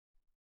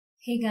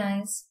Hey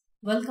guys,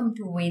 welcome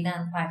to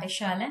Vedanth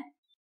ಪಾಠಶಾಲೆ.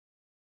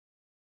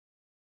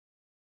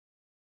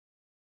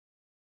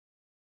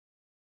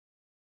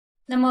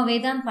 ನಮ್ಮ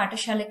ವೇದಾಂತ್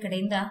ಪಾಠಶಾಲೆ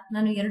ಕಡೆಯಿಂದ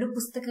ನಾನು 2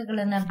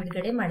 ಪುಸ್ತಕಗಳನ್ನ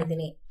ಬಿಡುಗಡೆ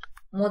ಮಾಡಿದ್ದೀನಿ.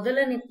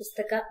 ಮೊದಲನೇ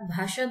ಪುಸ್ತಕ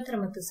ಭಾಷಾಂತರ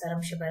ಮತ್ತು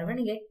ಸಾರಾಂಶ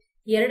ಬರವಣಿಗೆ,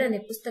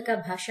 ಎರಡನೇ ಪುಸ್ತಕ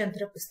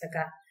ಭಾಷಾಂತರ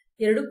ಪುಸ್ತಕ.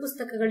 2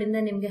 ಪುಸ್ತಕಗಳಿಂದ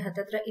ನಿಮಗೆ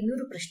ಹತ್ತತ್ರ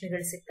 200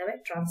 ಪ್ರಶ್ನೆಗಳು ಸಿಗ್ತವೆ.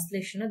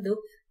 ಟ್ರಾನ್ಸ್ಲೇಷನ್ ಅದು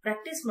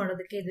ಪ್ರಾಕ್ಟೀಸ್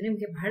ಮಾಡೋದಕ್ಕೆ ಇದು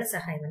ನಿಮಗೆ ಬಹಳ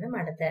ಸಹಾಯವನ್ನ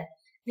ಮಾಡುತ್ತೆ.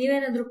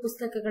 ನೀವೇನಾದ್ರೂ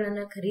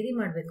ಪುಸ್ತಕಗಳನ್ನ ಖರೀದಿ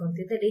ಮಾಡಬೇಕು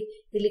ಅಂತಿದ್ದಲ್ಲಿ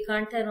ಇಲ್ಲಿ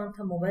ಕಾಣ್ತಾ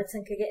ಇರುವಂತಹ ಮೊಬೈಲ್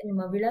ಸಂಖ್ಯೆಗೆ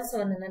ನಿಮ್ಮ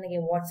ವಿಳಾಸವನ್ನು ನನಗೆ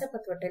ವಾಟ್ಸ್ಆಪ್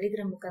ಅಥವಾ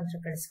ಟೆಲಿಗ್ರಾಮ್ ಮುಖಾಂತರ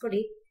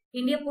ಕಳಿಸ್ಕೊಡಿ.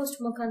 ಇಂಡಿಯಾ ಪೋಸ್ಟ್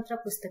ಮುಖಾಂತರ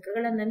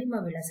ಪುಸ್ತಕಗಳನ್ನ ನಿಮ್ಮ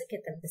ವಿಳಾಸಕ್ಕೆ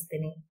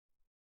ತಲುಪಿಸ್ತೀನಿ.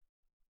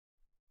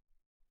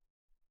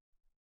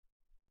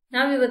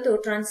 ನಾವಿವತ್ತು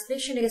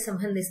ಟ್ರಾನ್ಸ್ಲೇಷನ್ಗೆ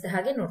ಸಂಬಂಧಿಸಿದ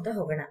ಹಾಗೆ ನೋಡ್ತಾ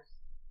ಹೋಗೋಣ.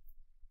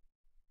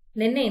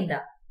 ನಿನ್ನೆಯಿಂದ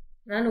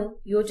ನಾನು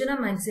ಯೋಜನಾ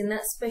ಮ್ಯಾಗಝಿನ್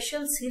ನ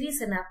ಸ್ಪೆಷಲ್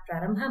ಸೀರೀಸ್ ಅನ್ನ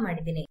ಪ್ರಾರಂಭ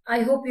ಮಾಡಿದ್ದೀನಿ.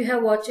 I hope you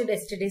have watched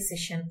yesterday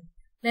session.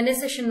 ನೆನ್ನೆ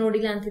ಸೆಷನ್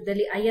ನೋಡಿಲ್ಲ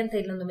ಅಂತಿದ್ದಲ್ಲಿ ಐ ಅಂತ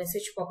ಇಲ್ಲೊಂದು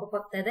ಮೆಸೇಜ್ ಪಾಪಪ್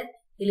ಆಗ್ತಾ ಇದೆ,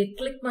 ಇಲ್ಲಿ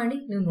ಕ್ಲಿಕ್ ಮಾಡಿ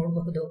ನೀವು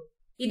ನೋಡಬಹುದು.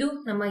 ಇದು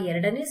ನಮ್ಮ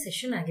 2ನೇ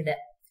ಸೆಷನ್ ಆಗಿದೆ.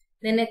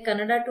 ನಿನ್ನೆ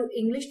ಕನ್ನಡ ಟು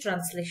ಇಂಗ್ಲಿಷ್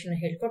ಟ್ರಾನ್ಸ್ಲೇಷನ್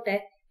ಹೇಳ್ಕೊಟ್ಟೆ.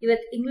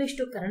 ಇವತ್ತು ಇಂಗ್ಲಿಷ್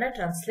ಟು ಕನ್ನಡ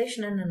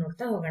ಟ್ರಾನ್ಸ್ಲೇಷನ್ ಅನ್ನು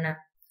ನೋಡ್ತಾ ಹೋಗೋಣ.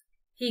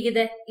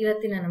 ಹೀಗಿದೆ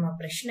ಇವತ್ತಿನ ನಮ್ಮ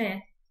ಪ್ರಶ್ನೆ.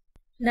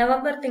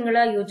 ನವೆಂಬರ್ ತಿಂಗಳ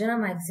ಯೋಜನಾ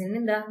ಮ್ಯಾಗಝಿನ್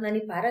ನಿಂದ ನಾನು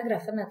ಈ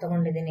ಪ್ಯಾರಾಗ್ರಾಫ್ ಅನ್ನ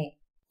ತಗೊಂಡಿದ್ದೀನಿ.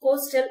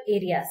 ಕೋಸ್ಟಲ್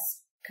ಏರಿಯಾಸ್,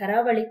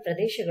 ಕರಾವಳಿ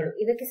ಪ್ರದೇಶಗಳು,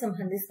 ಇದಕ್ಕೆ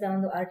ಸಂಬಂಧಿಸಿದ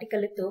ಒಂದು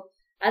ಆರ್ಟಿಕಲ್ ಇತ್ತು.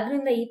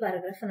 ಅದರಿಂದ ಈ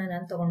ಪ್ಯಾರಾಗ್ರಾಫ್ ಅನ್ನ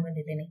ನಾನು ತಗೊಂಡ್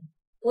ಬಂದಿದ್ದೀನಿ.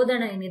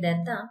 ಓದೋಣ ಏನಿದೆ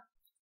ಅಂತ.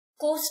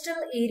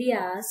 Coastal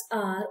areas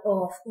are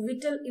of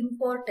vital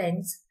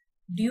importance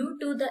due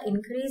to the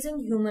increasing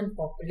human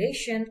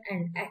population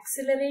and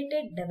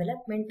accelerated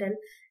developmental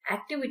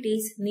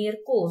activities near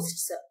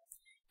coasts.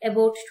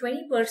 About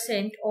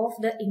 20% of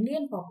the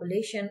Indian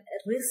population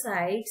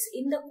resides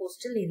in the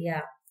coastal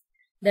area.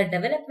 The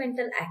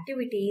developmental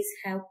activities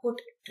have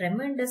put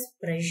tremendous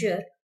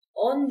pressure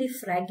on the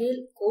fragile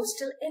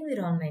coastal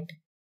environment.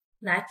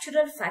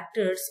 Natural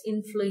factors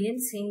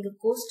influencing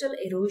coastal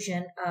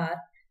erosion are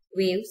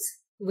waves,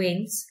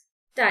 winds,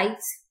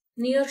 tides,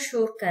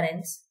 near-shore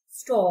currents,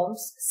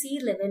 storms, sea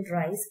level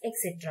rise,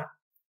 etc.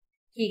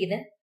 ಹೀಗಿದೆ.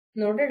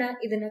 ನೋಡೋಣ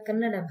ಇದನ್ನ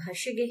ಕನ್ನಡ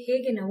ಭಾಷೆಗೆ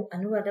ಹೇಗೆ ನಾವು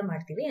ಅನುವಾದ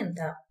ಮಾಡ್ತೀವಿ ಅಂತ.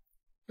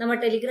 ನಮ್ಮ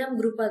ಟೆಲಿಗ್ರಾಮ್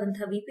ಗ್ರೂಪ್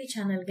ಆದಂತಹ ವಿಪಿ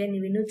ಚಾನೆಲ್ಗೆ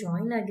ನೀವಿನ್ನೂ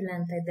ಜಾಯಿನ್ ಆಗಿಲ್ಲ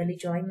ಅಂತ ಇದ್ದಲ್ಲಿ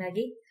ಜಾಯಿನ್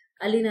ಆಗಿ.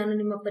 ಅಲ್ಲಿ ನಾನು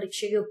ನಿಮ್ಮ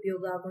ಪರೀಕ್ಷೆಗೆ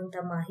ಉಪಯೋಗ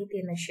ಆಗುವಂತಹ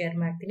ಮಾಹಿತಿಯನ್ನ ಶೇರ್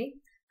ಮಾಡ್ತೀನಿ.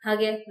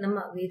 ಹಾಗೆ ನಮ್ಮ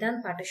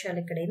ವೇದಾಂತ್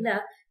ಪಾಠಶಾಲೆ ಕಡೆಯಿಂದ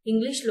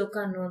ಇಂಗ್ಲಿಷ್ ಲೋಕ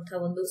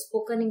ಅನ್ನುವಂತಹ ಒಂದು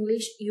ಸ್ಪೋಕನ್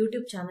ಇಂಗ್ಲಿಷ್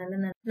ಯೂಟ್ಯೂಬ್ ಚಾನೆಲ್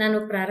ಅನ್ನ ನಾನು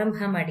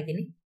ಪ್ರಾರಂಭ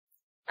ಮಾಡಿದ್ದೀನಿ.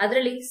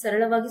 ಅದರಲ್ಲಿ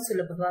ಸರಳವಾಗಿ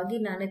ಸುಲಭವಾಗಿ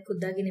ನಾನೇ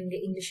ಖುದ್ದಾಗಿ ನಿಮ್ಗೆ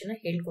ಇಂಗ್ಲಿಷ್ ಅನ್ನ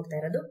ಹೇಳ್ಕೊಡ್ತಾ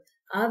ಇರೋದು.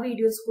 ಆ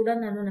ವಿಡಿಯೋಸ್ ಕೂಡ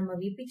ನಾನು ನಮ್ಮ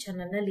ವಿಪಿ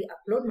ಚಾನೆಲ್ ನಲ್ಲಿ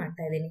ಅಪ್ಲೋಡ್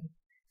ಮಾಡ್ತಾ ಇದ್ದೀನಿ.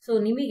 ಸೊ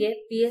ನಿಮಗೆ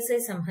PSI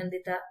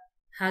ಸಂಬಂಧಿತ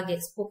ಹಾಗೆ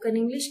ಸ್ಪೋಕನ್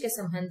ಇಂಗ್ಲಿಷ್ಗೆ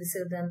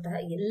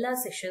ಸಂಬಂಧಿಸಿದಂತಹ ಎಲ್ಲಾ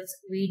ಸೆಷನ್ಸ್,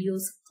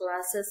 ವಿಡಿಯೋಸ್,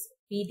 ಕ್ಲಾಸಸ್,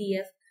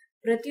 PDF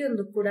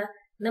ಪ್ರತಿಯೊಂದು ಕೂಡ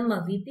ನಮ್ಮ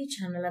ವಿಪಿ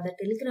ಚಾನೆಲ್ ಆದ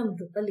ಟೆಲಿಗ್ರಾಮ್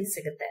ಗ್ರೂಪ್ ಅಲ್ಲಿ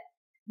ಸಿಗುತ್ತೆ.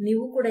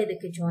 ನೀವು ಕೂಡ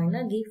ಇದಕ್ಕೆ ಜಾಯಿನ್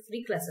ಆಗಿ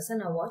ಫ್ರೀ ಕ್ಲಾಸಸ್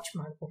ಅನ್ನ ವಾಚ್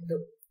ಮಾಡಬಹುದು.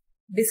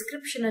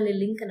 ಡಿಸ್ಕ್ರಿಪ್ಷನ್ ಅಲ್ಲಿ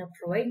ಲಿಂಕ್ ಅನ್ನ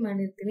ಪ್ರೊವೈಡ್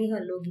ಮಾಡಿರ್ತೀನಿ,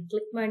 ಅಲ್ಲಿ ಹೋಗಿ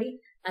ಕ್ಲಿಕ್ ಮಾಡಿ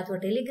ಅಥವಾ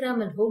ಟೆಲಿಗ್ರಾಮ್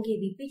ಅಲ್ಲಿ ಹೋಗಿ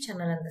ವಿಪಿ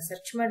ಚಾನಲ್ ಅಂತ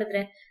ಸರ್ಚ್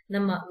ಮಾಡಿದ್ರೆ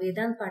ನಮ್ಮ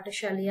ವೇದಾಂತ್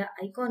ಪಾಠಶಾಲೆಯ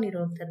ಐಕಾನ್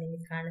ಇರುವಂತ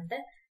ನಿಮಗೆ ಕಾಣುತ್ತೆ.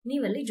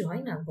 ನೀವಲ್ಲಿ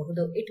ಜಾಯಿನ್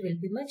ಆಗಬಹುದು. It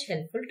will be much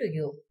helpful to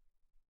you.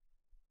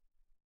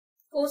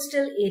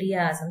 Coastal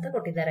areas ಅಂತ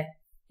ಕೊಟ್ಟಿದ್ದಾರೆ.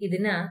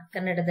 ಇದನ್ನ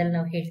ಕನ್ನಡದಲ್ಲಿ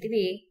ನಾವು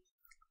ಹೇಳ್ತೀವಿ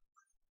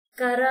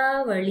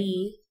ಕರಾವಳಿ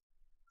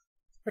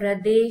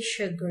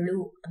ಪ್ರದೇಶಗಳು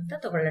ಅಂತ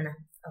ತಗೊಳ್ಳೋಣ.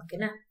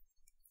 ಓಕೆನಾ?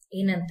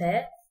 ಏನಂತೆ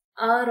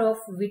R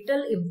of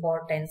vital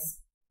importance.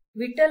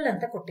 Vital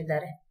ಅಂತ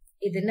ಕೊಟ್ಟಿದ್ದಾರೆ.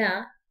 ಇದನ್ನ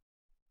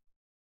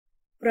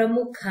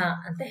ಪ್ರಮುಖ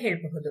ಅಂತ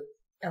ಹೇಳಬಹುದು.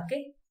 ಓಕೆ.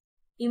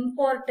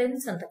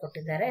 ಇಂಪಾರ್ಟೆನ್ಸ್ ಅಂತ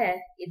ಕೊಟ್ಟಿದ್ದಾರೆ.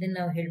 ಇದನ್ನ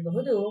ನಾವು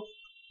ಹೇಳಬಹುದು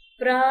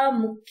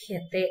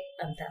ಪ್ರಾಮುಖ್ಯತೆ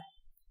ಅಂತ.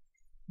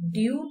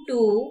 ಡ್ಯೂ ಟು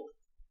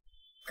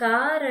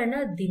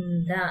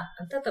ಕಾರಣದಿಂದ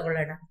ಅಂತ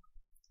ತಗೊಳ್ಳೋಣ.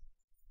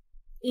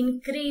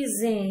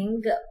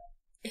 ಇನ್ಕ್ರೀಸಿಂಗ್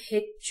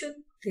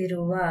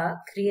ಹೆಚ್ಚುತ್ತಿರುವ,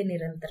 ಕ್ರಿಯೆ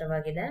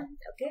ನಿರಂತರವಾಗಿದೆ.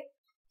 ಓಕೆ.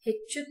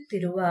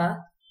 ಹೆಚ್ಚುತ್ತಿರುವ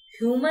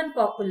ಹ್ಯೂಮನ್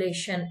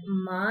ಪಾಪ್ಯುಲೇಷನ್,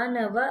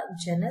 ಮಾನವ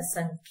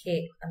ಜನಸಂಖ್ಯೆ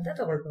ಅಂತ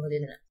ತಗೊಳ್ಬಹುದು.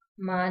 ಇದನ್ನ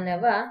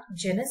ಮಾನವ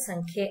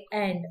ಜನಸಂಖ್ಯೆ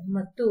ಅಂಡ್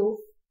ಮತ್ತು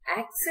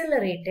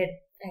ಆಕ್ಸಿಲರೇಟೆಡ್,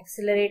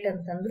 ಆಕ್ಸಿಲರೇಟ್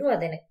ಅಂತಂದ್ರು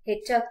ಅದೇನೆ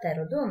ಹೆಚ್ಚಾಗ್ತಾ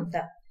ಇರೋದು ಅಂತ.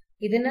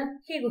 ಇದನ್ನ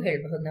ಹೀಗೂ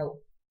ಹೇಳಬಹುದು ನಾವು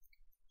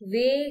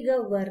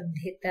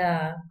ವೇಗವರ್ಧಿತ.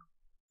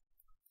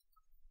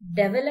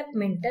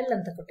 ಡೆವಲಪ್ಮೆಂಟಲ್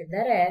ಅಂತ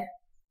ಕೊಟ್ಟಿದ್ದಾರೆ.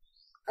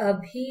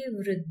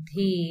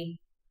 ಅಭಿವೃದ್ಧಿ,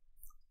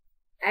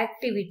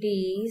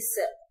 ಆಕ್ಟಿವಿಟೀಸ್,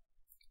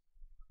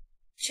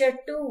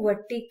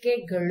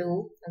 ಚಟುವಟಿಕೆಗಳು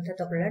ಅಂತ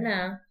ತಗೊಳ್ಳೋಣ.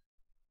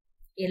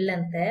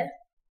 ಎಲ್ಲಂತೆ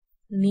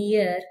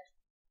ನಿಯರ್,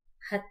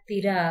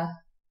 ಹತ್ತಿರ,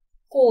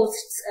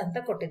 ಕೋಸ್ಟ್ಸ್ ಅಂತ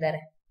ಕೊಟ್ಟಿದ್ದಾರೆ.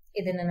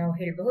 ಇದನ್ನ ನಾವು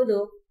ಹೇಳಬಹುದು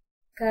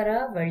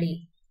ಕರಾವಳಿ.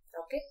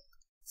 ಓಕೆ.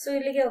 ಸೊ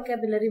ಇಲ್ಲಿಗೆ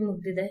ವೊಕ್ಯಾಬ್ಯುಲರಿ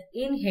ಮುಗ್ದಿದೆ.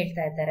 ಏನ್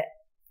ಹೇಳ್ತಾ ಇದ್ದಾರೆ?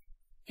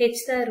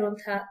 ಹೆಚ್ಚುತ್ತಾ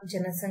ಇರುವಂತಹ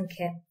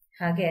ಜನಸಂಖ್ಯೆ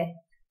ಹಾಗೆ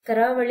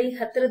ಕರಾವಳಿ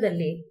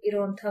ಹತ್ತಿರದಲ್ಲಿ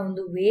ಇರುವಂತಹ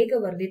ಒಂದು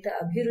ವೇಗವರ್ಧಿತ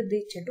ಅಭಿವೃದ್ಧಿ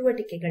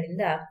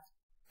ಚಟುವಟಿಕೆಗಳಿಂದ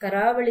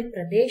ಕರಾವಳಿ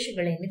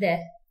ಪ್ರದೇಶಗಳೇನಿದೆ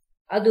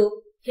ಅದು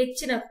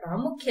ಹೆಚ್ಚಿನ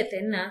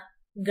ಪ್ರಾಮುಖ್ಯತೆಯನ್ನ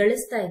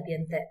ಗಳಿಸ್ತಾ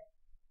ಇದೆಯಂತೆ.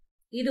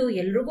 ಇದು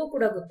ಎಲ್ರಿಗೂ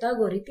ಕೂಡ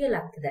ಗೊತ್ತಾಗೋ ರೀತಿಯಲ್ಲಿ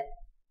ಆಗ್ತಿದೆ.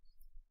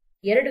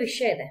 2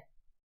 ವಿಷಯ ಇದೆ.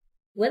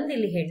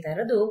 ಒಂದಿಲ್ಲಿ ಹೇಳ್ತಾ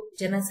ಇರೋದು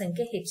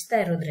ಜನಸಂಖ್ಯೆ ಹೆಚ್ಚುತ್ತಾ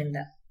ಇರೋದ್ರಿಂದ.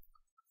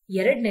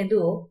 ಎರಡನೇದು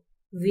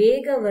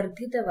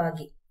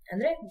ವೇಗವರ್ಧಿತವಾಗಿ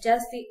ಅಂದ್ರೆ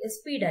ಜಾಸ್ತಿ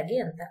ಸ್ಪೀಡ್ ಆಗಿ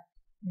ಅಂತ.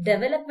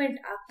 ಡೆವಲಪ್ಮೆಂಟ್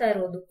ಆಗ್ತಾ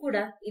ಇರೋದು ಕೂಡ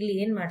ಇಲ್ಲಿ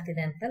ಏನ್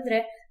ಮಾಡ್ತಿದೆ ಅಂತಂದ್ರೆ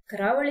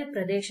ಕರಾವಳಿ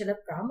ಪ್ರದೇಶದ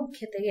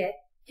ಪ್ರಾಮುಖ್ಯತೆಗೆ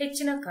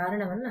ಹೆಚ್ಚಿನ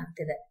ಕಾರಣವನ್ನ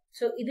ಆಗ್ತಿದೆ.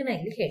 ಸೊ ಇದನ್ನ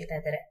ಇಲ್ಲಿ ಹೇಳ್ತಾ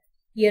ಇದ್ದಾರೆ.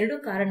 2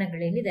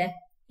 ಕಾರಣಗಳೇನಿದೆ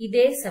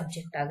ಇದೇ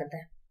ಸಬ್ಜೆಕ್ಟ್ ಆಗುತ್ತೆ.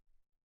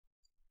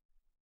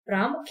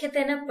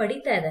 ಪ್ರಾಮುಖ್ಯತೆಯನ್ನ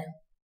ಪಡಿತಾ ಇದೆ.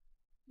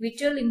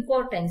 ವಿಚುವಲ್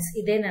ಇಂಪಾರ್ಟೆನ್ಸ್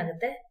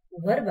ಇದೇನಾಗುತ್ತೆ,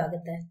 ವರ್ಬ್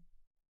ಆಗುತ್ತೆ.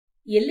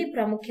 ಎಲ್ಲಿ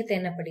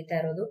ಪ್ರಾಮುಖ್ಯತೆಯನ್ನ ಪಡಿತಾ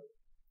ಇರೋದು,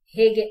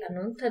 ಹೇಗೆ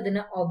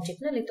ಅನ್ನುವಂಥದ್ದನ್ನ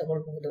ಆಬ್ಜೆಕ್ಟ್ ನಲ್ಲಿ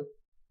ತಗೊಳ್ಬಹುದು.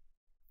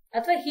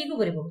 ಅಥವಾ ಹೀಗೂ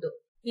ಬರೀಬಹುದು,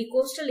 ಈ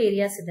ಕೋಸ್ಟಲ್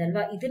ಏರಿಯಾಸ್ ಇದೆ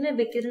ಅಲ್ವಾ, ಇದನ್ನೇ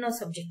ಬೇಕಿದ್ರೆ ನಾವು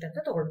ಸಬ್ಜೆಕ್ಟ್ ಅಂತ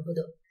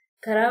ತಗೊಳ್ಬಹುದು.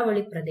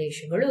 ಕರಾವಳಿ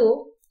ಪ್ರದೇಶಗಳು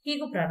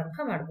ಹೀಗೂ ಪ್ರಾರಂಭ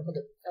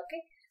ಮಾಡಬಹುದು. ಓಕೆ,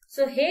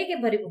 ಸೊ ಹೇಗೆ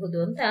ಬರೀಬಹುದು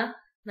ಅಂತ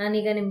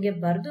ನಾನೀಗ ನಿಮ್ಗೆ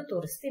ಬರೆದು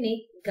ತೋರಿಸ್ತೀನಿ,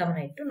 ಗಮನ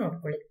ಇಟ್ಟು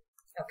ನೋಡ್ಕೊಳ್ಳಿ.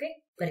 ಓಕೆ,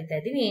 ಬರಿತಾ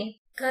ಇದ್ದೀನಿ.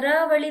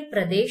 ಕರಾವಳಿ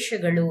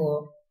ಪ್ರದೇಶಗಳು,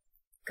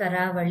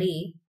 ಕರಾವಳಿ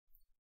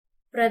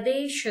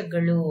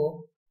ಪ್ರದೇಶಗಳು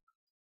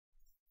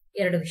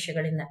 2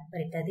 ವಿಷಯಗಳಿಂದ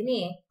ಬರಿತಾ ಇದ್ದೀನಿ.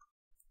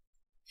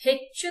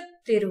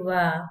 ಹೆಚ್ಚುತ್ತಿರುವ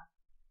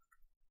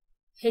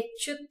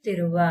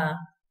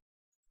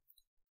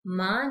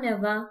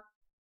ಮಾನವ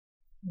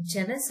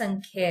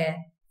ಜನಸಂಖ್ಯೆ,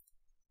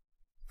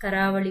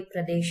 ಕರಾವಳಿ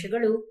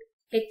ಪ್ರದೇಶಗಳು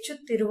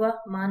ಹೆಚ್ಚುತ್ತಿರುವ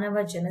ಮಾನವ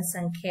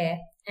ಜನಸಂಖ್ಯೆ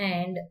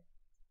ಅಂಡ್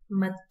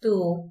ಮತ್ತು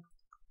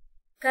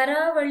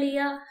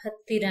ಕರಾವಳಿಯ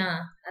ಹತ್ತಿರ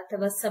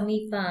ಅಥವಾ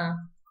ಸಮೀಪ,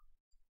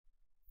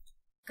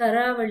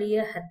 ಕರಾವಳಿಯ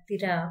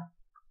ಹತ್ತಿರ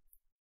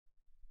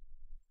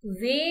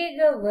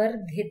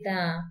ವೇಗವರ್ಧಿತ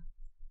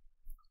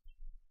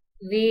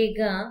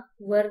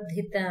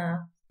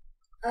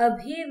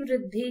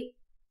ಅಭಿವೃದ್ಧಿ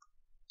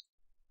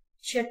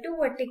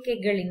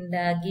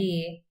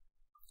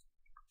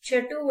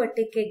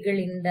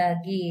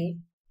ಚಟುವಟಿಕೆಗಳಿಂದಾಗಿ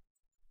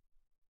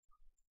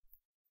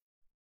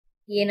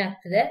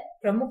ಏನಾಗ್ತದೆ,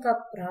 ಪ್ರಮುಖ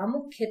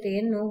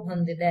ಪ್ರಾಮುಖ್ಯತೆಯನ್ನು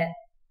ಹೊಂದಿದೆ.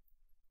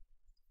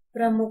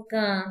 ಪ್ರಮುಖ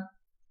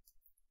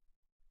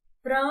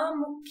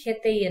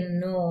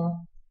ಪ್ರಾಮುಖ್ಯತೆಯನ್ನು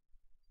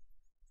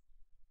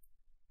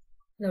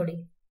ನೋಡಿ,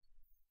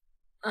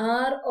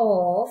 ಆರ್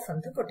ಆಫ್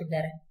ಅಂತ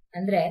ಕೊಟ್ಟಿದ್ದಾರೆ.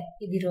 ಅಂದ್ರೆ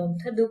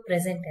ಇದಿರುವಂತದ್ದು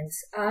ಪ್ರೆಸೆಂಟ್ ಟೆನ್ಸ್,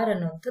 ಆರ್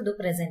ಅನ್ನುವಂಥದ್ದು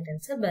ಪ್ರೆಸೆಂಟ್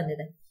ಟೆನ್ಸ್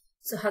ಬಂದಿದೆ.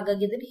 ಸೊ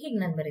ಹಾಗಾಗಿ ಇದನ್ನು ಹೀಗೆ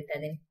ನಾನು ಬರೀತಾ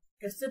ಇದ್ದೀನಿ.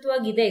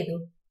 ಪ್ರಸ್ತುತವಾಗಿದೆ, ಇದು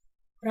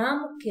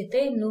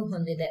ಪ್ರಾಮುಖ್ಯತೆಯನ್ನು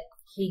ಹೊಂದಿದೆ,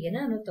 ಹೀಗೆ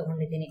ನಾನು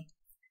ತಗೊಂಡಿದ್ದೀನಿ.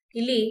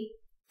 ಇಲ್ಲಿ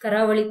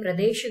ಕರಾವಳಿ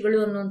ಪ್ರದೇಶಗಳು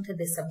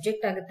ಅನ್ನುವಂಥದ್ದು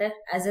ಸಬ್ಜೆಕ್ಟ್ ಆಗುತ್ತೆ.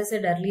 ಆಸ್ ಐ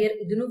ಸೆಡ್ ಅರ್ಲಿಯರ್,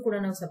 ಇದನ್ನು ಕೂಡ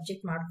ನಾವು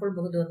ಸಬ್ಜೆಕ್ಟ್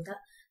ಮಾಡ್ಕೊಳ್ಬಹುದು ಅಂತ,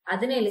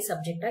 ಅದನ್ನೇ ಇಲ್ಲಿ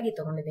ಸಬ್ಜೆಕ್ಟ್ ಆಗಿ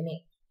ತಗೊಂಡಿದ್ದೀನಿ.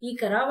 ಈ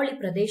ಕರಾವಳಿ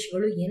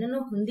ಪ್ರದೇಶಗಳು ಏನನ್ನೋ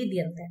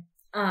ಹೊಂದಿದ್ಯಂತೆ,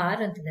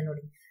 ಆರ್ ಅಂತಿದೆ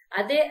ನೋಡಿ.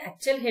 ಅದೇ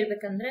ಆಕ್ಚುಲ್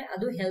ಹೇಳ್ಬೇಕಂದ್ರೆ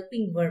ಅದು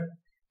ಹೆಲ್ಪಿಂಗ್ ವರ್ಬ್.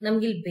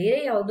 ನಮ್ಗಿಲ್ಲಿ ಬೇರೆ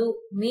ಯಾವುದು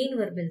ಮೇನ್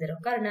ವರ್ಬ್ ಇಲ್ದಿರೋ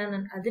ಕಾರಣ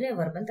ನಾನು ಅದನ್ನೇ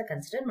ವರ್ಬ್ ಅಂತ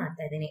ಕನ್ಸಿಡರ್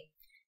ಮಾಡ್ತಾ ಇದ್ದೀನಿ.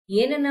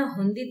 ಏನನ್ನ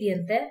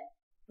ಹೊಂದಿದ್ಯಂತೆ,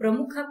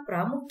 ಪ್ರಮುಖ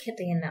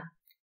ಪ್ರಾಮುಖ್ಯತೆಯನ್ನ.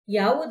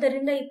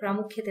 ಯಾವುದರಿಂದ ಈ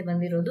ಪ್ರಾಮುಖ್ಯತೆ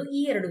ಬಂದಿರೋದು,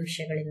 ಈ 2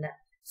 ವಿಷಯಗಳಿಂದ.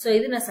 ಸೊ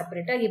ಇದನ್ನ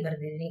ಸಪರೇಟ್ ಆಗಿ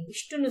ಬರೆದಿದ್ದೀನಿ.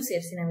 ಇಷ್ಟನ್ನು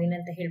ಸೇರಿಸಿ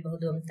ನಾವೇನಂತ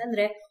ಹೇಳ್ಬಹುದು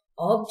ಅಂತಂದ್ರೆ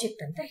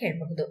ಆಬ್ಜೆಕ್ಟ್ ಅಂತ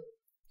ಹೇಳ್ಬಹುದು.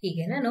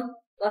 ಹೀಗೆ ನಾನು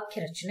ವಾಕ್ಯ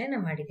ರಚನೆಯನ್ನ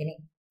ಮಾಡಿದ್ದೀನಿ.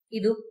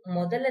 ಇದು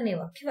ಮೊದಲನೇ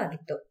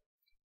ವಾಕ್ಯವಾಗಿತ್ತು.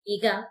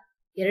 ಈಗ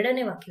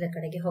 2ನೇ ವಾಕ್ಯದ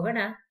ಕಡೆಗೆ ಹೋಗೋಣ.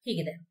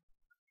 ಹೀಗಿದೆ,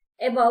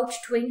 ಅಬೌಟ್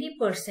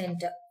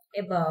 20%,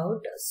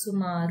 ಅಬೌಟ್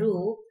ಸುಮಾರು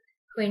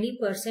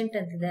 20%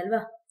 ಅಂತಿದೆ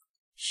ಅಲ್ವಾ,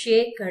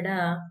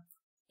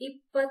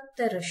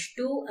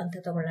 20% ಅಂತ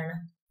ತಗೊಳ್ಳೋಣ.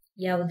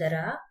 ಯಾವುದರ,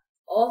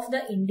 ಆಫ್ ದ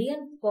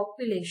ಇಂಡಿಯನ್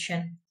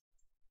ಪಾಪ್ಯುಲೇಷನ್,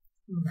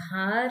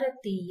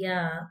 ಭಾರತೀಯ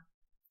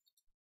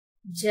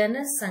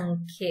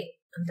ಜನಸಂಖ್ಯೆ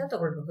ಅಂತ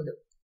ತಗೊಳ್ಬಹುದು.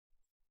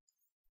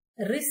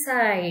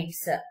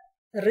 ರಿಸೈಡ್ಸ್,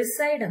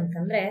 ರಿಸೈಡ್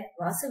ಅಂತಂದ್ರೆ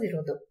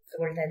ವಾಸವಿರೋದು.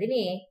 ತಗೊಳ್ತಾ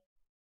ಇದೀನಿ,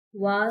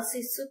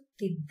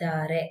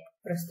 ವಾಸಿಸುತ್ತಿದ್ದಾರೆ.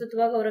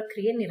 ಪ್ರಸ್ತುತವಾಗಿ ಅವರ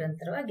ಕ್ರಿಯೆ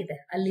ನಿರಂತರವಾಗಿದೆ,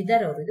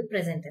 ಅಲ್ಲಿದ್ದಾರೆ ಅವರು. ಇದು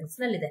ಪ್ರೆಸೆಂಟ್ ಟೆನ್ಸ್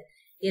ನಲ್ಲಿದೆ.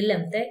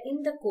 ಎಲ್ಲಂತೆ,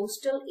 ಇನ್ ದ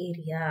ಕೋಸ್ಟಲ್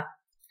ಏರಿಯಾ,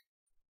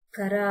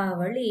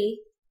 ಕರಾವಳಿ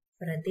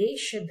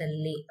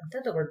ಪ್ರದೇಶದಲ್ಲಿ ಅಂತ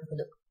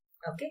ತಗೊಳ್ಬಹುದು.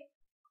 ಓಕೆ,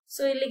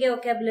 ಸೊ ಇಲ್ಲಿಗೆ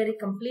ವೊಕ್ಯಾಬ್ಯುಲರಿ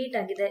ಕಂಪ್ಲೀಟ್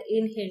ಆಗಿದೆ.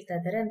 ಏನ್ ಹೇಳ್ತಾ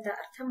ಇದ್ದಾರೆ ಅಂತ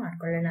ಅರ್ಥ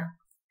ಮಾಡ್ಕೊಳ್ಳೋಣ.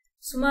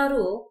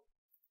 ಸುಮಾರು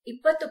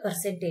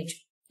 20%,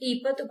 ಈ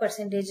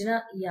 20% ನ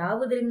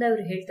ಯಾವುದರಿಂದ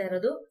ಇವರು ಹೇಳ್ತಾ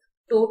ಇರೋದು,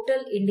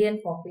 ಟೋಟಲ್ ಇಂಡಿಯನ್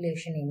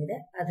ಪಾಪ್ಯುಲೇಷನ್ ಏನಿದೆ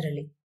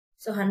ಅದರಲ್ಲಿ.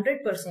 ಸೊ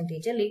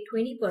 100% ಅಲ್ಲಿ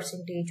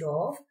 20%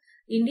 ಆಫ್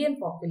ಇಂಡಿಯನ್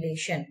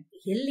ಪಾಪ್ಯುಲೇಷನ್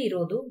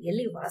ಎಲ್ಲಿರೋದು,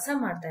 ಎಲ್ಲಿ ವಾಸ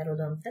ಮಾಡ್ತಾ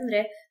ಇರೋದು ಅಂತಂದ್ರೆ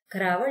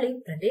ಕರಾವಳಿ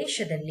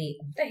ಪ್ರದೇಶದಲ್ಲಿ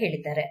ಅಂತ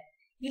ಹೇಳಿದ್ದಾರೆ.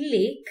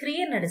 ಇಲ್ಲಿ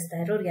ಕ್ರಿಯೆ ನಡೆಸ್ತಾ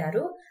ಇರೋರು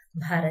ಯಾರು,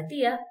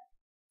 ಭಾರತೀಯ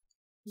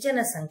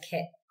ಜನಸಂಖ್ಯೆ.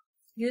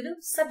 ಇದು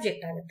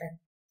ಸಬ್ಜೆಕ್ಟ್ ಆಗುತ್ತೆ.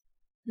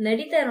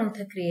 ನಡೀತಾ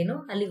ಇರುವಂತಹ ಕ್ರಿಯೆನು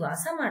ಅಲ್ಲಿ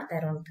ವಾಸ ಮಾಡ್ತಾ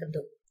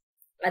ಇರುವಂತದ್ದು.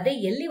 ಅದೇ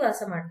ಎಲ್ಲಿ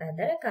ವಾಸ ಮಾಡ್ತಾ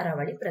ಇದ್ದಾರೆ,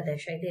 ಕರಾವಳಿ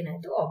ಪ್ರದೇಶ.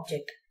 ಇದೇನಾಯ್ತು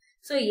ಆಬ್ಜೆಕ್ಟ್.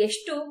 ಸೊ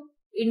ಎಷ್ಟು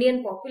ಇಂಡಿಯನ್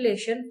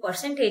ಪಾಪ್ಯುಲೇಷನ್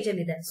ಪರ್ಸೆಂಟೇಜ್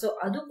ಅಲ್ಲಿ ಇದೆ, ಸೊ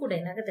ಅದು ಕೂಡ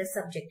ಏನಾಗುತ್ತೆ,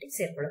 ಸಬ್ಜೆಕ್ಟ್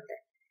ಸೇರ್ಕೊಳ್ಳುತ್ತೆ.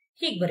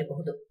 ಹೀಗೆ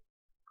ಬರೀಬಹುದು,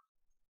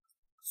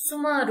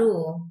 ಸುಮಾರು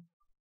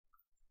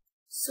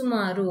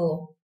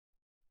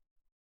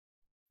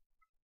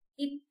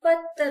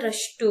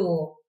 20%,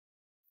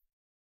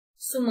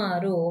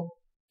 ಸುಮಾರು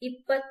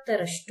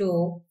 20%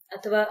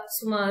 ಅಥವಾ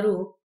ಸುಮಾರು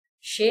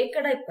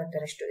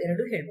 20%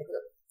 ಎರಡು ಹೇಳ್ಬಹುದು.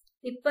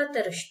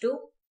 20%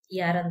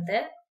 ಯಾರಂತೆ,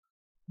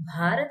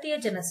 ಭಾರತೀಯ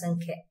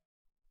ಜನಸಂಖ್ಯೆ.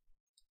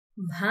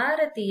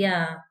 ಭಾರತೀಯ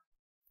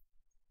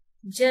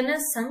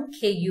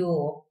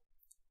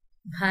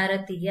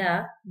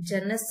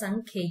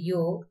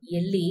ಜನಸಂಖ್ಯೆಯು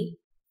ಎಲ್ಲಿ,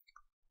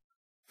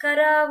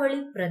 ಕರಾವಳಿ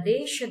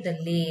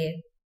ಪ್ರದೇಶದಲ್ಲಿ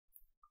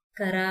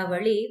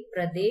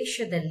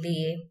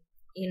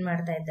ಏನ್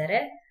ಮಾಡ್ತಾ ಇದ್ದಾರೆ,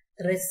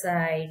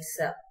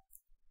 ರಿಸೈಡ್ಸ್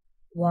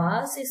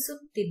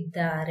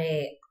ವಾಸಿಸುತ್ತಿದ್ದಾರೆ.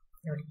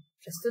 ನೋಡಿ,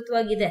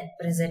 ಪ್ರಸ್ತುತವಾಗಿದೆ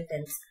ಪ್ರೆಸೆಂಟ್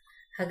ಟೆನ್ಸ್.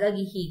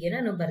 ಹಾಗಾಗಿ ಹೀಗೆ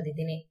ನಾನು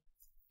ಬರೆದಿದ್ದೀನಿ.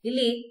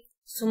 ಇಲ್ಲಿ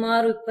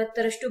ಸುಮಾರು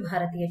 20ರಷ್ಟು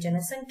ಭಾರತೀಯ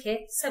ಜನಸಂಖ್ಯೆ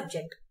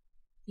ಸಬ್ಜೆಕ್ಟ್.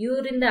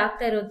 ಇವರಿಂದ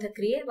ಆಗ್ತಾ ಇರುವಂತಹ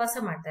ಕ್ರಿಯೆ ವಾಸ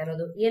ಮಾಡ್ತಾ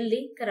ಇರೋದು ಎಲ್ಲಿ?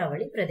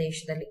 ಕರಾವಳಿ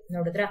ಪ್ರದೇಶದಲ್ಲಿ.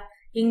 ನೋಡಿದ್ರ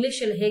ಇಂಗ್ಲಿಷ್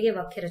ಅಲ್ಲಿ ಹೇಗೆ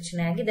ವಾಕ್ಯ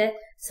ರಚನೆ ಆಗಿದೆ?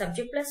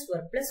 Subject plus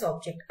verb plus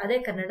object. ಅದೇ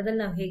ಕನ್ನಡದಲ್ಲಿ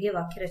ನಾವು ಹೇಗೆ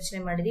ವಾಕ್ಯ ರಚನೆ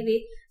ಮಾಡಿದೀವಿ?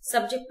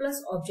 Subject plus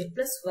object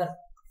plus verb.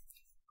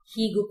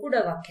 ಹೀಗೂ ಕೂಡ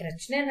ವಾಕ್ಯ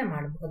ರಚನೆಯನ್ನ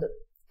ಮಾಡಬಹುದು.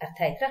 ಅರ್ಥ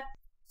ಆಯ್ತಾ?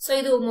 ಸೊ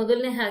ಇದು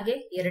ಮೊದಲನೇ ಹಾಗೆ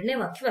 2ನೇ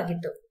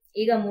ವಾಕ್ಯವಾಗಿತ್ತು.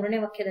 ಈಗ 3ನೇ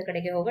ವಾಕ್ಯದ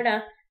ಕಡೆಗೆ ಹೋಗೋಣ.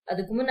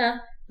 ಅದಕ್ಕೂ ಮುನ್ನ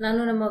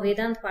ನಾನು ನಮ್ಮ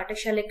ವೇದಾಂತ್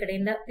ಪಾಠಶಾಲೆ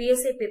ಕಡೆಯಿಂದ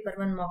PSI ಪೇಪರ್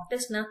 1 ಮಾಕ್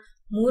ಟೆಸ್ಟ್ ನ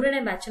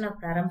 3ನೇ ಬ್ಯಾಚ್ ನ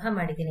ಪ್ರಾರಂಭ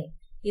ಮಾಡಿದ್ದೀನಿ.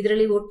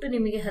 ಇದರಲ್ಲಿ ಒಟ್ಟು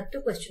ನಿಮಗೆ 10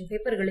 ಕ್ವೆಶ್ಚನ್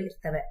ಪೇಪರ್ಗಳು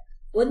ಇರ್ತವೆ.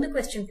 ಒಂದು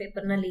ಕ್ವೆಶ್ಚನ್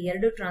ಪೇಪರ್ ನಲ್ಲಿ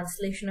 2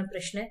 ಟ್ರಾನ್ಸ್ಲೇಷನ್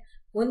ಪ್ರಶ್ನೆ,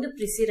 ಒಂದು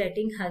ಪ್ರಿಸಿ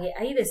ರೈಟಿಂಗ್, ಹಾಗೆ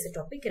 5 ಎಸ್ಸೆ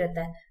ಟಾಪಿಕ್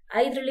ಇರುತ್ತೆ.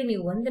 5ರಲ್ಲಿ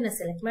ನೀವು ಒಂದನ್ನ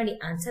ಸೆಲೆಕ್ಟ್ ಮಾಡಿ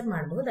ಆನ್ಸರ್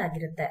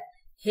ಮಾಡಬಹುದಾಗಿರುತ್ತೆ.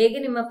 ಹೇಗೆ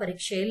ನಿಮ್ಮ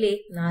ಪರೀಕ್ಷೆಯಲ್ಲಿ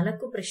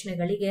 4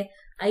 ಪ್ರಶ್ನೆಗಳಿಗೆ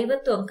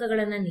 50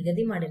 ಅಂಕಗಳನ್ನ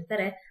ನಿಗದಿ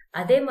ಮಾಡಿರ್ತಾರೆ,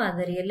 ಅದೇ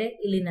ಮಾದರಿಯಲ್ಲೇ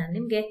ಇಲ್ಲಿ ನಾನು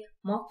ನಿಮ್ಗೆ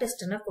ಮಾಕ್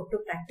ಟೆಸ್ಟ್ ಅನ್ನ ಕೊಟ್ಟು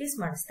ಪ್ರಾಕ್ಟೀಸ್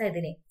ಮಾಡಿಸ್ತಾ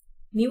ಇದ್ದೀನಿ.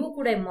 ನೀವು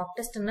ಕೂಡ ಈ ಮಾಕ್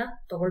ಟೆಸ್ಟ್ ಅನ್ನ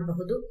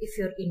ತಗೊಳ್ಬಹುದು ಇಫ್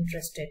ಯು ಆರ್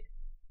ಇಂಟ್ರೆಸ್ಟೆಡ್.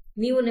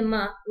 ನೀವು ನಿಮ್ಮ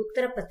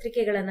ಉತ್ತರ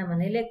ಪತ್ರಿಕೆಗಳನ್ನ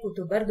ಮನೆಯಲ್ಲೇ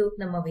ಕೂತು ಬರೆದು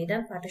ನಮ್ಮ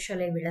ವೇದಾಂತ್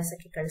ಪಾಠಶಾಲೆಯ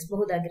ವಿಳಾಸಕ್ಕೆ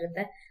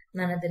ಕಳಿಸಬಹುದಾಗಿರುತ್ತೆ.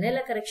 ನಾನು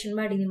ಅದನ್ನೆಲ್ಲ ಕರೆಕ್ಷನ್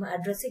ಮಾಡಿ ನಿಮ್ಮ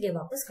ಅಡ್ರೆಸ್ಸಿಗೆ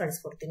ವಾಪಸ್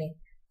ಕಳಿಸ್ಕೊಡ್ತೀನಿ.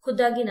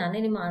 ಖುದ್ದಾಗಿ ನಾನೇ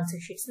ನಿಮ್ಮ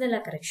ಆನ್ಸರ್ ಶೀಟ್ಸ್ ನೆಲ್ಲ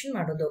ಕರೆಕ್ಷನ್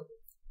ಮಾಡೋದು.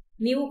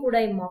 ನೀವು ಕೂಡ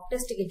ಈ ಮಾಕ್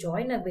ಟೆಸ್ಟ್ ಗೆ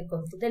ಜಾಯಿನ್ ಆಗಬೇಕು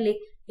ಅಂತಿದ್ದಲ್ಲಿ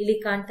ಇಲ್ಲಿ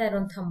ಕಾಣ್ತಾ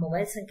ಇರುವಂತಹ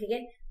ಮೊಬೈಲ್ ಸಂಖ್ಯೆಗೆ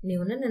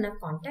ನೀವು ನನ್ನನ್ನು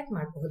ಕಾಂಟ್ಯಾಕ್ಟ್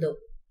ಮಾಡಬಹುದು.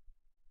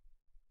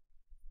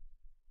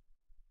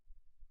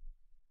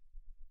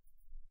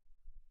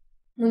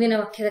 ಮುಂದಿನ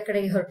ವಾಕ್ಯದ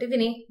ಕಡೆಗೆ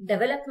ಹೊರಟಿದ್ದೀನಿ.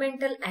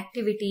 Developmental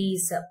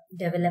activities.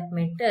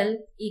 ಡೆವಲಪ್ಮೆಂಟಲ್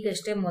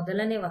ಈಗಷ್ಟೇ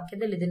ಮೊದಲನೇ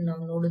ವಾಕ್ಯದಲ್ಲಿ ಇದನ್ನು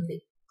ನಾವು ನೋಡಿದ್ವಿ.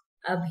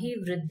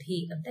 ಅಭಿವೃದ್ಧಿ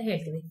ಅಂತ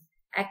ಹೇಳ್ತೀವಿ.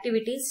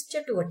 ಆಕ್ಟಿವಿಟೀಸ್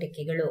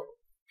ಚಟುವಟಿಕೆಗಳು.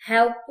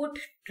 Have put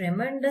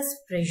tremendous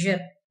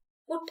pressure.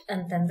 ಪುಟ್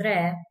ಅಂತಂದ್ರೆ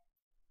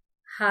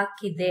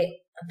ಹಾಕಿದೆ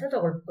ಅಂತ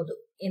ತಗೊಳ್ಬಹುದು.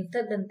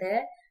 ಎಂತದಂತೆ?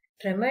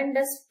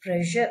 Tremendous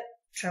pressure.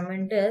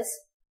 ಟ್ರೆಮೆಂಡಸ್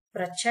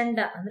ಪ್ರಚಂಡ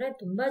ಅಂದ್ರೆ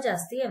ತುಂಬಾ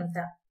ಜಾಸ್ತಿ ಅಂತ.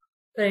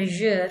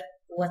 ಪ್ರೆಷರ್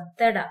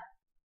ಒತ್ತಡ.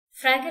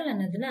 ಫ್ರಾಗಲ್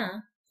ಅನ್ನೋದನ್ನ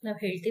ನಾವು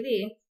ಹೇಳ್ತೀವಿ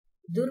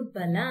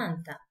ದುರ್ಬಲ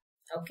ಅಂತ.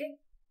 ಓಕೆ.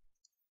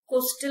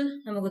 ಕೋಸ್ಟಲ್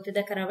ನಮಗೆ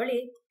ಗೊತ್ತಿದೆ ಕರಾವಳಿ.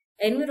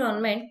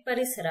 ಎನ್ವಿರಾನ್ಮೆಂಟ್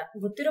ಪರಿಸರ.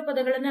 ಗೊತ್ತಿರೋ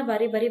ಪದಗಳನ್ನ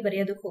ಬಾರಿ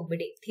ಬರೆಯೋದಕ್ಕೆ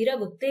ಹೋಗ್ಬಿಡಿ. ತೀರಾ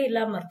ಗೊತ್ತೇ ಇಲ್ಲ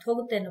ಮರ್ತು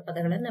ಹೋಗುತ್ತೆ ಅನ್ನೋ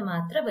ಪದಗಳನ್ನ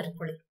ಮಾತ್ರ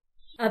ಬರ್ಕೊಳ್ಳಿ.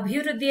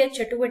 ಅಭಿವೃದ್ಧಿಯ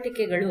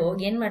ಚಟುವಟಿಕೆಗಳು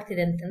ಏನ್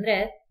ಮಾಡ್ತಿದೆ ಅಂತಂದ್ರೆ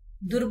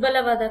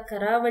ದುರ್ಬಲವಾದ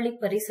ಕರಾವಳಿ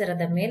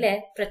ಪರಿಸರದ ಮೇಲೆ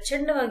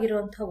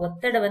ಪ್ರಚಂಡವಾಗಿರುವಂತಹ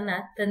ಒತ್ತಡವನ್ನ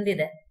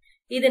ತಂದಿದೆ.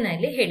 ಇದನ್ನ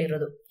ಇಲ್ಲಿ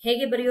ಹೇಳಿರೋದು.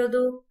 ಹೇಗೆ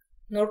ಬರೆಯೋದು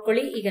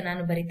ನೋಡ್ಕೊಳ್ಳಿ. ಈಗ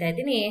ನಾನು ಬರಿತಾ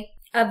ಇದ್ದೀನಿ.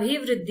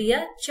 ಅಭಿವೃದ್ಧಿಯ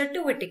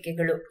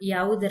ಚಟುವಟಿಕೆಗಳು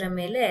ಯಾವುದರ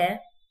ಮೇಲೆ?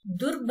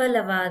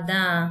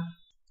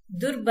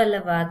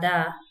 ದುರ್ಬಲವಾದ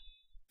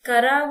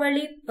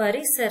ಕರಾವಳಿ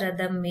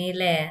ಪರಿಸರದ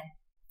ಮೇಲೆ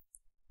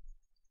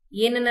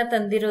ಏನನ್ನ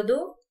ತಂದಿರೋದು?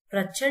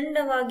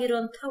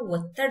 ಪ್ರಚಂಡವಾಗಿರುವಂತಹ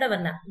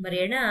ಒತ್ತಡವನ್ನ.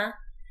 ಬರೆಯೋಣ.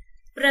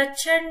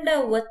 ಪ್ರಚಂಡ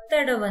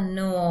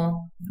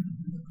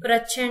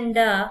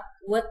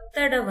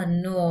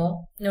ಒತ್ತಡವನ್ನು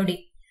ನೋಡಿ.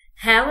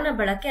 ಹ್ಯಾವ್ನ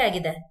ಬಳಕೆ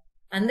ಆಗಿದೆ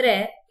ಅಂದ್ರೆ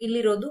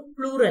ಇಲ್ಲಿರೋದು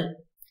ಪ್ಲೂರಲ್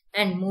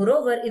ಅಂಡ್ ಮೋರ್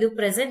ಓವರ್ ಇದು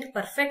ಪ್ರೆಸೆಂಟ್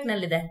ಪರ್ಫೆಕ್ಟ್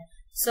ನಲ್ಲಿದೆ.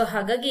 ಸೊ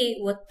ಹಾಗಾಗಿ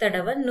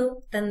ಒತ್ತಡವನ್ನು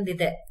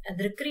ತಂದಿದೆ,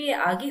 ಅದ್ರ ಕ್ರಿಯೆ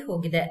ಆಗಿ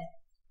ಹೋಗಿದೆ.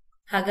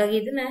 ಹಾಗಾಗಿ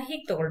ಇದನ್ನ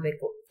ಹೀಗೆ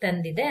ತಗೊಳ್ಬೇಕು,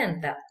 ತಂದಿದೆ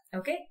ಅಂತ.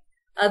 ಓಕೆ.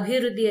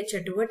 ಅಭಿವೃದ್ಧಿಯ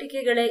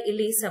ಚಟುವಟಿಕೆಗಳೇ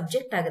ಇಲ್ಲಿ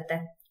ಸಬ್ಜೆಕ್ಟ್ ಆಗುತ್ತೆ.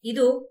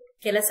 ಇದು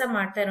ಕೆಲಸ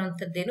ಮಾಡ್ತಾ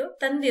ಇರುವಂತದ್ದೇನು?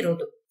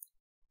 ತಂದಿರೋದು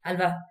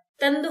ಅಲ್ವಾ?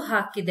 ತಂದು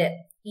ಹಾಕಿದೆ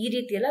ಈ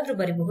ರೀತಿ ಎಲ್ಲಾದ್ರೂ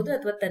ಬರಿಬಹುದು,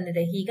 ಅಥವಾ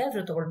ತಂದಿದೆ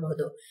ಹೀಗಾದ್ರೂ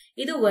ತಗೊಳ್ಬಹುದು.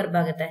 ಇದು ವರ್ಬ್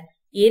ಆಗುತ್ತೆ.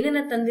 ಏನನ್ನ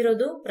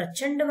ತಂದಿರೋದು?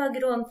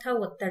 ಪ್ರಚಂಡವಾಗಿರುವಂತಹ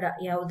ಒತ್ತಡ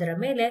ಯಾವುದರ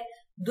ಮೇಲೆ?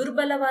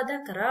 ದುರ್ಬಲವಾದ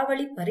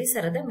ಕರಾವಳಿ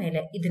ಪರಿಸರದ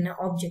ಮೇಲೆ. ಇದನ್ನ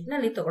ಆಬ್ಜೆಕ್ಟ್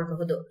ನಲ್ಲಿ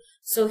ತಗೊಳ್ಬಹುದು.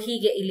 ಸೊ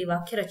ಹೀಗೆ ಇಲ್ಲಿ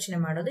ವಾಕ್ಯ ರಚನೆ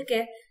ಮಾಡೋದಕ್ಕೆ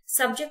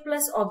subject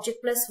plus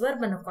object plus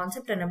verb ಅನ್ನೋ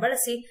ಕಾನ್ಸೆಪ್ಟ್ ಅನ್ನ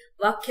ಬಳಸಿ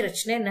ವಾಕ್ಯ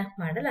ರಚನೆಯನ್ನ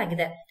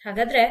ಮಾಡಲಾಗಿದೆ.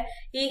 ಹಾಗಾದ್ರೆ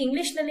ಈ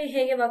ಇಂಗ್ಲಿಷ್ ನಲ್ಲಿ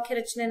ಹೇಗೆ ವಾಕ್ಯ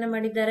ರಚನೆಯನ್ನ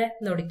ಮಾಡಿದ್ದಾರೆ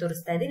ನೋಡಿ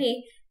ತೋರಿಸ್ತಾ ಇದ್ದೀನಿ.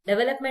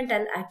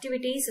 ಡೆವಲಪ್ಮೆಂಟಲ್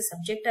ಆಕ್ಟಿವಿಟೀಸ್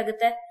ಸಬ್ಜೆಕ್ಟ್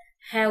ಆಗುತ್ತೆ.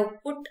 ಹ್ಯಾವ್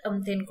ಪುಟ್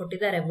ಅಂತ ಏನ್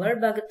ಕೊಟ್ಟಿದ್ದಾರೆ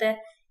ವರ್ಬ್ ಆಗುತ್ತೆ.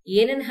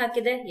 ಏನನ್ನ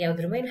ಹಾಕಿದೆ,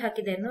 ಯಾವ್ದ್ರ ಮೇಲೆ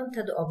ಹಾಕಿದೆ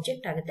ಅನ್ನೋಂಥದ್ದು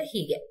ಆಬ್ಜೆಕ್ಟ್ ಆಗುತ್ತೆ.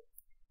 ಹೀಗೆ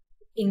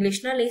ಇಂಗ್ಲಿಷ್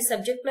ನಲ್ಲಿ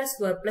subject plus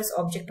verb plus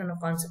object ಅನ್ನೋ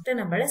ಕಾನ್ಸೆಪ್ಟ್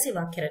ಅನ್ನ ಬಳಸಿ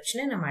ವಾಕ್ಯ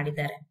ರಚನೆಯನ್ನ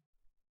ಮಾಡಿದ್ದಾರೆ.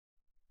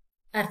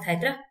 ಅರ್ಥ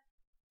ಆಯ್ತಾ?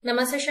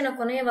 ನಮ್ಮ ಸೆಷನ್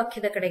ಕೊನೆಯ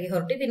ವಾಕ್ಯದ ಕಡೆಗೆ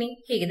ಹೊರಟಿದ್ದೀನಿ.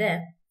 ಹೀಗಿದೆ.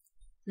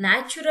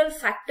 ನ್ಯಾಚುರಲ್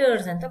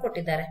ಫ್ಯಾಕ್ಟರ್ಸ್ ಅಂತ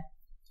ಕೊಟ್ಟಿದ್ದಾರೆ.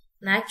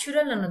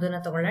 ನ್ಯಾಚುರಲ್ ಅನ್ನೋದನ್ನ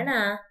ತಗೊಳ್ಳೋಣ.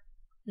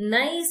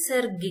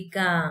 ನೈಸರ್ಗಿಕ.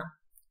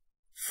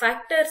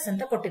 ಫ್ಯಾಕ್ಟರ್ಸ್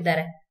ಅಂತ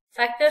ಕೊಟ್ಟಿದ್ದಾರೆ.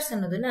 ಫ್ಯಾಕ್ಟರ್ಸ್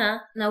ಅನ್ನೋದನ್ನ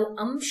ನಾವು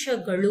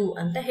ಅಂಶಗಳು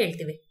ಅಂತ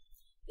ಹೇಳ್ತೀವಿ.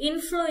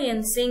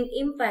 ಇನ್ಫ್ಲೂಯೆನ್ಸಿಂಗ್,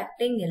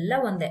 ಇಂಪ್ಯಾಕ್ಟಿಂಗ್ ಎಲ್ಲ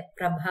ಒಂದೇ.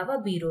 ಪ್ರಭಾವ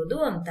ಬೀರೋದು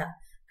ಅಂತ.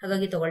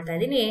 ಹಾಗಾಗಿ ತಗೊಳ್ತಾ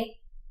ಇದ್ದೀನಿ.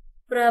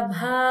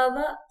 ಪ್ರಭಾವ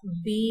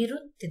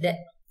ಬೀರುತ್ತಿದೆ.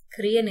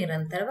 ಕ್ರಿಯೆ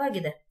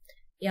ನಿರಂತರವಾಗಿದೆ.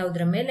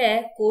 ಯಾವುದ್ರ ಮೇಲೆ?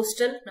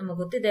 ಕೋಸ್ಟಲ್ ನಮಗೆ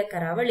ಗೊತ್ತಿದೆ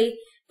ಕರಾವಳಿ.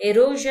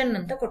 ಎರೋಷನ್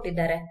ಅಂತ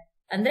ಕೊಟ್ಟಿದ್ದಾರೆ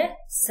ಅಂದ್ರೆ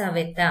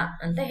ಸವೆತ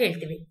ಅಂತ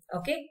ಹೇಳ್ತೀವಿ.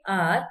 ಓಕೆ.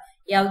 ಆರ್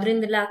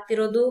ಯಾವ್ದ್ರಿಂದೆಲ್ಲ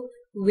ಆಗ್ತಿರೋದು?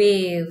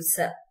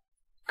 ವೇವ್ಸ್,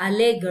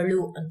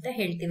 ಅಲೆಗಳು ಅಂತ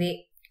ಹೇಳ್ತೀವಿ.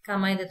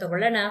 ಕಾಮಾಯಿಂದ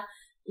ತಗೊಳ್ಳೋಣ.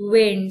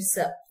 ವಿಂಡ್ಸ್,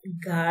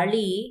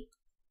 ಗಾಳಿ.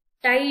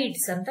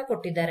 ಟೈಡ್ಸ್ ಅಂತ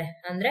ಕೊಟ್ಟಿದ್ದಾರೆ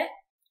ಅಂದ್ರೆ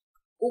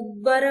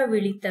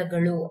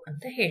ಉಬ್ಬರವಿಳಿತಗಳು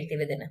ಅಂತ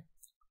ಹೇಳ್ತೀವಿ ಇದನ್ನ.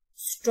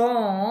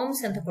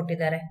 ಸ್ಟಾರ್ಮ್ಸ್ ಅಂತ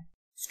ಕೊಟ್ಟಿದ್ದಾರೆ.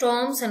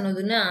 ಸ್ಟಾರ್ಮ್ಸ್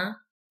ಅನ್ನೋದನ್ನ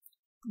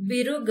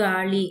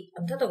ಬಿರುಗಾಳಿ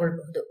ಅಂತ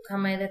ತಗೊಳ್ಬಹುದು.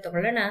 ಕಾಮಾಯಿಂದ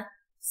ತಗೊಳ್ಳೋಣ.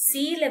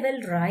 ಸೀ ಲೆವೆಲ್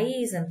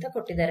ರೈಸ್ ಅಂತ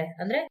ಕೊಟ್ಟಿದ್ದಾರೆ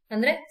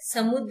ಅಂದ್ರೆ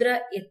ಸಮುದ್ರ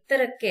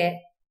ಎತ್ತರಕ್ಕೆ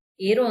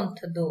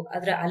ಏರುವಂಥದ್ದು,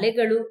 ಅದರ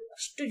ಅಲೆಗಳು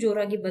ಅಷ್ಟು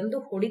ಜೋರಾಗಿ ಬಂದು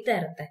ಹೊಡಿತಾ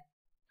ಇರುತ್ತೆ.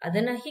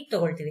 ಅದನ್ನ ಹೀಗೆ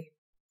ತಗೊಳ್ತೀವಿ.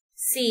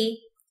 ಸಿ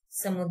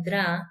ಸಮುದ್ರ,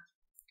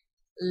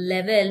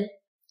 ಲೆವೆಲ್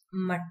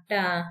ಮಟ್ಟ,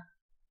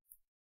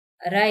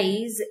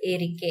 ರೈಸ್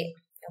ಏರಿಕೆ,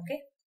 ಓಕೆ,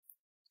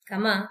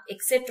 ಕಮ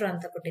ಎಕ್ಸೆಟ್ರಾ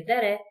ಅಂತ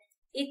ಕೊಟ್ಟಿದ್ದಾರೆ,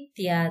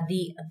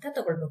 ಇತ್ಯಾದಿ ಅಂತ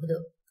ತಗೊಳ್ಬಹುದು.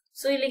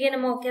 ಸೊ ಇಲ್ಲಿಗೆ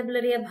ನಮ್ಮ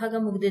ವೊಕ್ಯಾಬ್ಯುಲರಿಯ ಭಾಗ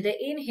ಮುಗಿದಿದೆ.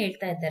 ಏನ್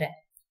ಹೇಳ್ತಾ ಇದ್ದಾರೆ?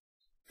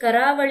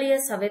 ಕರಾವಳಿಯ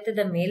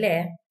ಸವೆತದ ಮೇಲೆ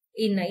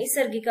ಈ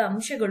ನೈಸರ್ಗಿಕ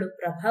ಅಂಶಗಳು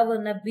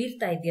ಪ್ರಭಾವವನ್ನ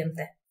ಬೀರ್ತಾ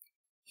ಇದೆಯಂತೆ.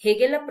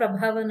 ಹೇಗೆಲ್ಲ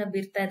ಪ್ರಭಾವವನ್ನ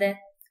ಬೀರ್ತಾ ಇದೆ?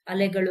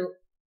 ಅಲೆಗಳು,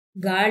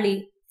 ಗಾಳಿ,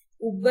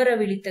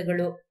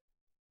 ಉಬ್ಬರವಿಳಿತಗಳು,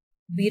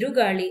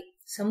 ಬಿರುಗಾಳಿ,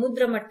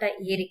 ಸಮುದ್ರ ಮಟ್ಟ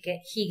ಏರಿಕೆ,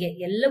 ಹೀಗೆ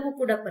ಎಲ್ಲವೂ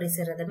ಕೂಡ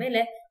ಪರಿಸರದ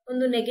ಮೇಲೆ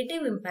ಒಂದು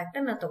ನೆಗೆಟಿವ್ ಇಂಪ್ಯಾಕ್ಟ್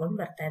ಅನ್ನ ತಗೊಂಡು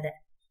ಬರ್ತಾ ಇದೆ.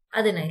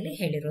 ಅದನ್ನ ಇಲ್ಲಿ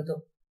ಹೇಳಿರೋದು.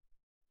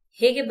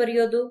 ಹೇಗೆ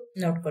ಬರೆಯೋದು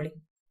ನೋಡ್ಕೊಳ್ಳಿ.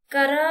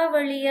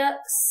 ಕರಾವಳಿಯ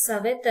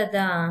ಸವೆತದ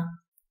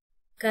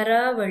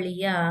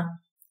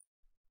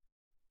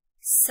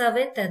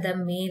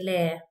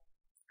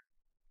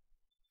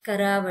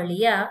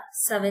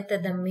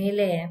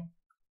ಮೇಲೆ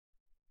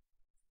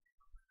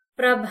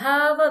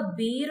ಪ್ರಭಾವ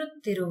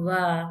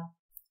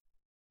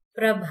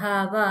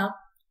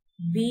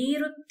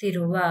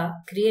ಬೀರುತ್ತಿರುವ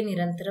ಕ್ರಿಯೆ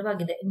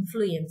ನಿರಂತರವಾಗಿದೆ.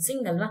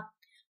 ಇನ್ಫ್ಲೂಯೆನ್ಸಿಂಗ್ ಅಲ್ವಾ?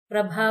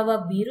 ಪ್ರಭಾವ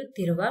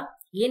ಬೀರುತ್ತಿರುವ,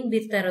 ಏನ್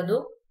ಬೀರ್ತಾ ಇರೋದು?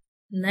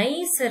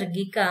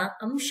 ನೈಸರ್ಗಿಕ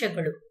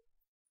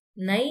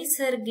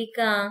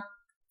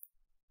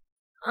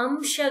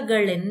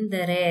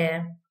ಅಂಶಗಳೆಂದರೆ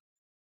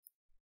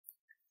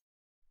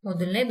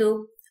ಮೊದಲನೇದು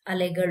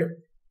ಅಲೆಗಳು,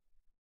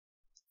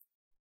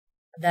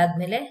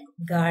 ಅದಾದ್ಮೇಲೆ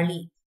ಗಾಳಿ,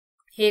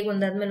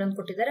 ಹೇಗೊಂದಾದ್ಮೇಲೆ ಒಂದು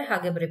ಕೊಟ್ಟಿದ್ದಾರೆ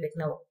ಹಾಗೆ ಬರೀಬೇಕು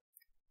ನಾವು.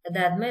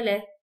 ಅದಾದ್ಮೇಲೆ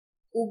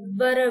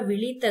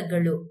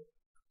ಉಬ್ಬರವಿಳಿತಗಳು,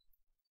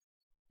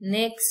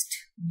 ನೆಕ್ಸ್ಟ್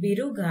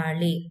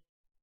ಬಿರುಗಾಳಿ,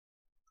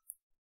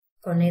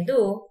 ಕೊನೆದು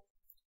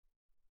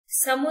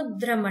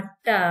ಸಮುದ್ರ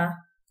ಮಟ್ಟ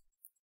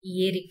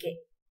ಏರಿಕೆ,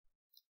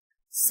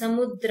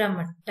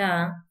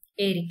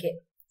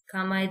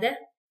 ಕಾಮ ಇದೆ,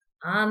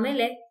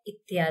 ಆಮೇಲೆ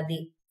ಇತ್ಯಾದಿ,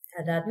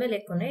 ಅದಾದ್ಮೇಲೆ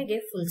ಕೊನೆಗೆ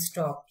ಫುಲ್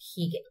ಸ್ಟಾಪ್.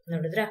 ಹೀಗೆ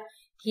ನೋಡಿದ್ರ?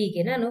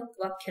 ಹೀಗೆ ನಾನು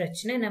ವಾಕ್ಯ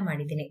ರಚನೆಯನ್ನ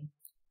ಮಾಡಿದ್ದೀನಿ.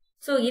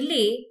 ಸೊ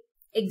ಇಲ್ಲಿ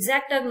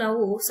ಎಕ್ಸಾಕ್ಟ್ ಆಗಿ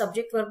ನಾವು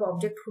ಸಬ್ಜೆಕ್ಟ್ ವರ್ಬ್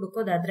ಆಬ್ಜೆಕ್ಟ್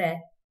ಹುಡುಕೋದಾದ್ರೆ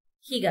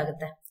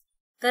ಹೀಗಾಗುತ್ತೆ.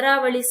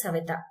 ಕರಾವಳಿ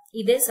ಸವೆತ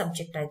ಇದೇ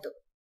ಸಬ್ಜೆಕ್ಟ್ ಆಯ್ತು.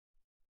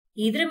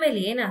 ಇದ್ರ ಮೇಲೆ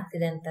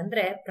ಏನಾಗ್ತಿದೆ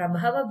ಅಂತಂದ್ರೆ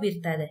ಪ್ರಭಾವ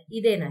ಬೀರ್ತಾ ಇದೆ,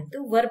 ಇದೇನಾಯ್ತು?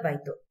 ವರ್ಬ್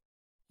ಆಯ್ತು.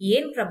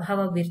 ಏನ್ ಪ್ರಭಾವ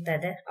ಬೀರ್ತಾ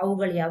ಇದೆ,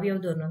 ಅವುಗಳು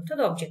ಯಾವ್ಯಾವ್ದು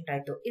ಅನ್ನುವಂಥದ್ದು ಆಬ್ಜೆಕ್ಟ್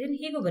ಆಯ್ತು. ಇದನ್ನ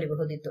ಹೀಗೂ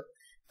ಬರೀಬಹುದಿತ್ತು.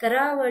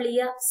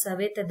 ಕರಾವಳಿಯ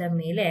ಸವೆತದ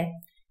ಮೇಲೆ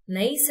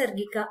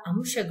ನೈಸರ್ಗಿಕ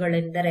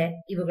ಅಂಶಗಳೆಂದರೆ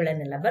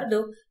ಇವುಗಳನ್ನೆಲ್ಲ ಬರೆದು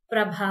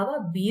ಪ್ರಭಾವ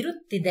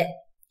ಬೀರುತ್ತಿದೆ,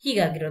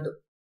 ಹೀಗಾಗಿರೋದು.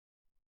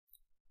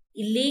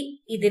 ಇಲ್ಲಿ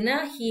ಇದನ್ನ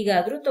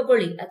ಹೀಗಾದ್ರೂ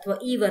ತಗೊಳ್ಳಿ ಅಥವಾ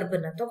ಈ ವರ್ಬ್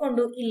ಅನ್ನ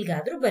ತಗೊಂಡು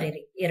ಇಲ್ಗಾದ್ರೂ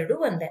ಬರೀರಿ, ಎರಡು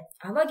ಒಂದೇ.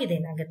 ಅವಾಗ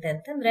ಇದೇನಾಗತ್ತೆ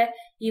ಅಂತಂದ್ರೆ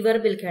ಈ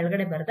ವರ್ಬ್ ಇಲ್ಲಿ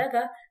ಕೆಳಗಡೆ ಬರೆದಾಗ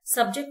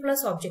subject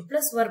plus object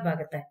plus verb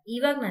ಆಗುತ್ತೆ.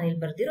 ಇವಾಗ ನಾನು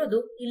ಇಲ್ಲಿ ಬರ್ದಿರೋದು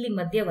ಇಲ್ಲಿ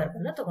ಮಧ್ಯ ವರ್ಬ್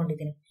ಅನ್ನ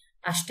ತಗೊಂಡಿದ್ದೀನಿ,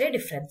 ಅಷ್ಟೇ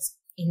ಡಿಫ್ರೆನ್ಸ್,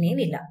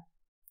 ಇನ್ನೇನಿಲ್ಲ.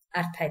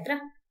 ಅರ್ಥ ಆಯ್ತಾ?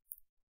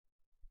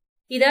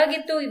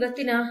 ಇದಾಗಿತ್ತು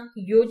ಇವತ್ತಿನ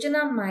ಯೋಜನಾ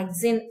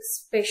ಮ್ಯಾಗಝಿನ್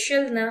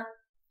ಸ್ಪೆಷಲ್ ನ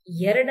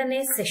 2ನೇ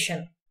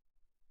ಸೆಷನ್.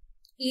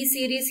 ಈ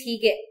ಸೀರೀಸ್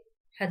ಹೀಗೆ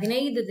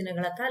 15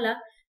 ದಿನಗಳ ಕಾಲ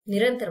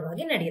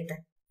ನಿರಂತರವಾಗಿ ನಡೆಯುತ್ತೆ.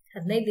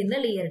 15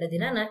 ದಿನದಲ್ಲಿ 2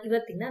 ದಿನಾನ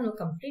ಇವತ್ತಿನ ನಾನು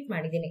ಕಂಪ್ಲೀಟ್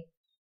ಮಾಡಿದ್ದೀನಿ.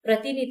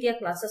 ಪ್ರತಿನಿತ್ಯ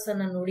ಕ್ಲಾಸಸ್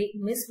ಅನ್ನ ನೋಡಿ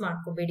ಮಿಸ್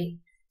ಮಾಡ್ಕೋಬೇಡಿ.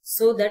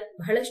 ಸೋ ದಟ್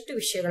ಬಹಳಷ್ಟು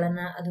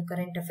ವಿಷಯಗಳನ್ನ, ಅದು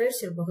ಕರೆಂಟ್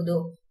ಅಫೇರ್ಸ್ ಇರಬಹುದು,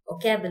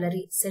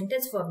 ವೊಕ್ಯಾಬ್ಯುಲರಿ,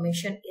 ಸೆಂಟೆನ್ಸ್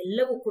ಫಾರ್ಮೇಶನ್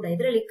ಎಲ್ಲವೂ ಕೂಡ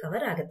ಇದರಲ್ಲಿ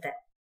ಕವರ್ ಆಗುತ್ತೆ.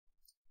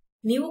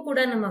 ನೀವು ಕೂಡ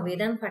ನಮ್ಮ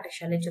ವೇದಾಂತ್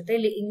ಪಾಠಶಾಲೆ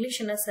ಜೊತೆಯಲ್ಲಿ ಇಂಗ್ಲಿಷ್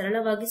ಅನ್ನ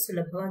ಸರಳವಾಗಿ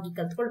ಸುಲಭವಾಗಿ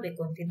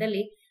ಕಲ್ತ್ಕೊಳ್ಬೇಕು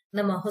ಅಂತಿದ್ದಲ್ಲಿ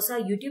ನಮ್ಮ ಹೊಸ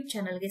ಯೂಟ್ಯೂಬ್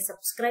ಚಾನೆಲ್ಗೆ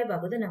ಸಬ್ಸ್ಕ್ರೈಬ್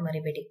ಆಗೋದನ್ನ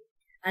ಮರಿಬೇಡಿ.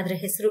 ಅದರ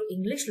ಹೆಸರು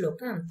ಇಂಗ್ಲಿಷ್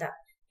ಲೋಕ ಅಂತ.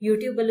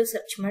 ಯೂಟ್ಯೂಬ್ ಅಲ್ಲೂ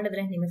ಸರ್ಚ್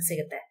ಮಾಡಿದ್ರೆ ನಿಮಗೆ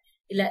ಸಿಗುತ್ತೆ.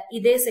 ಇಲ್ಲ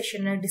ಇದೇ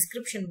ಸೆಷನ್ ನ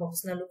ಡಿಸ್ಕ್ರಿಪ್ಷನ್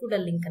ಬಾಕ್ಸ್ ನಲ್ಲೂ ಕೂಡ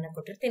ಲಿಂಕ್ ಅನ್ನ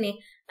ಕೊಟ್ಟಿರ್ತೀನಿ,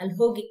 ಅಲ್ಲಿ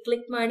ಹೋಗಿ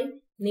ಕ್ಲಿಕ್ ಮಾಡಿ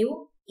ನೀವು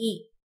ಈ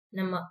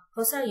ನಮ್ಮ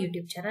ಹೊಸ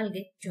ಯೂಟ್ಯೂಬ್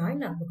ಚಾನೆಲ್ಗೆ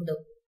ಜಾಯಿನ್ ಆಗಬಹುದು.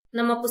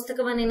 ನಮ್ಮ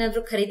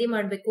ಪುಸ್ತಕವನ್ನೇನಾದ್ರೂ ಖರೀದಿ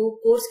ಮಾಡಬೇಕು,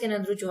 ಕೋರ್ಸ್ಗೆ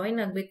ಏನಾದ್ರೂ ಜಾಯಿನ್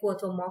ಆಗಬೇಕು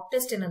ಅಥವಾ ಮಾಕ್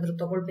ಟೆಸ್ಟ್ ಏನಾದ್ರೂ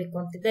ತಗೊಳ್ಬೇಕು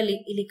ಅಂತಿದ್ದಲ್ಲಿ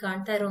ಇಲ್ಲಿ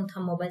ಕಾಣ್ತಾ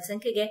ಇರುವಂತಹ ಮೊಬೈಲ್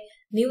ಸಂಖ್ಯೆಗೆ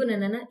ನೀವು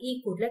ನನ್ನನ್ನ ಈ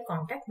ಕೂಡಲೇ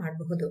ಕಾಂಟ್ಯಾಕ್ಟ್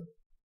ಮಾಡಬಹುದು.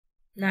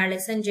 ನಾಳೆ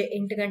ಸಂಜೆ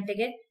 8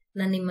 ಗಂಟೆಗೆ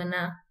ನಾನು ನಿಮ್ಮನ್ನ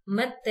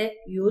ಮತ್ತೆ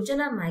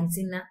ಯೋಜನಾ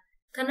ಮ್ಯಾಗಝಿನ್ ನ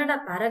ಕನ್ನಡ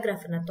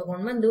ಪ್ಯಾರಾಗ್ರಾಫ್ ಅನ್ನ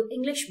ತಗೊಂಡ್ ಬಂದು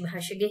ಇಂಗ್ಲಿಷ್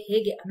ಭಾಷೆಗೆ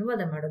ಹೇಗೆ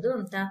ಅನುವಾದ ಮಾಡೋದು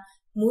ಅಂತ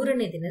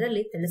 3ನೇ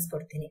ದಿನದಲ್ಲಿ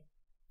ತಿಳಿಸ್ಕೊಡ್ತೀನಿ.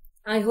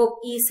 ಐ ಹೋಪ್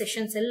ಈ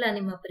ಸೆಷನ್ಸ್ ಎಲ್ಲ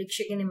ನಿಮ್ಮ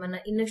ಪರೀಕ್ಷೆಗೆ ನಿಮ್ಮನ್ನ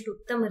ಇನ್ನಷ್ಟು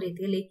ಉತ್ತಮ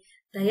ರೀತಿಯಲ್ಲಿ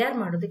ತಯಾರು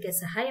ಮಾಡೋದಕ್ಕೆ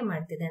ಸಹಾಯ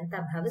ಮಾಡ್ತಿದೆ ಅಂತ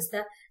ಭಾವಿಸ್ತಾ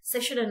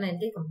ಸೆಷನ್ ಅನ್ನ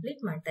ಇಲ್ಲಿ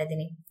ಕಂಪ್ಲೀಟ್ ಮಾಡ್ತಾ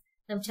ಇದ್ದೀನಿ.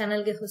 ನಮ್ಮ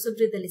ಚಾನೆಲ್ಗೆ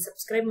ಹೊಸಬ್ರಿದ್ದಲ್ಲಿ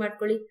ಸಬ್ಸ್ಕ್ರೈಬ್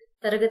ಮಾಡ್ಕೊಳ್ಳಿ.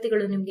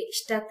 ತರಗತಿಗಳು ನಿಮ್ಗೆ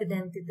ಇಷ್ಟ ಆಗ್ತಿದೆ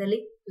ಅಂತಿದ್ದಲ್ಲಿ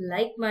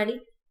ಲೈಕ್ ಮಾಡಿ,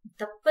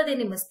 ತಪ್ಪದೆ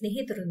ನಿಮ್ಮ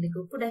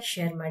ಸ್ನೇಹಿತರೊಂದಿಗೂ ಕೂಡ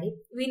ಶೇರ್ ಮಾಡಿ.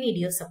 We need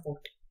your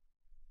support.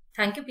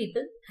 Thank you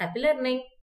people. Happy learning.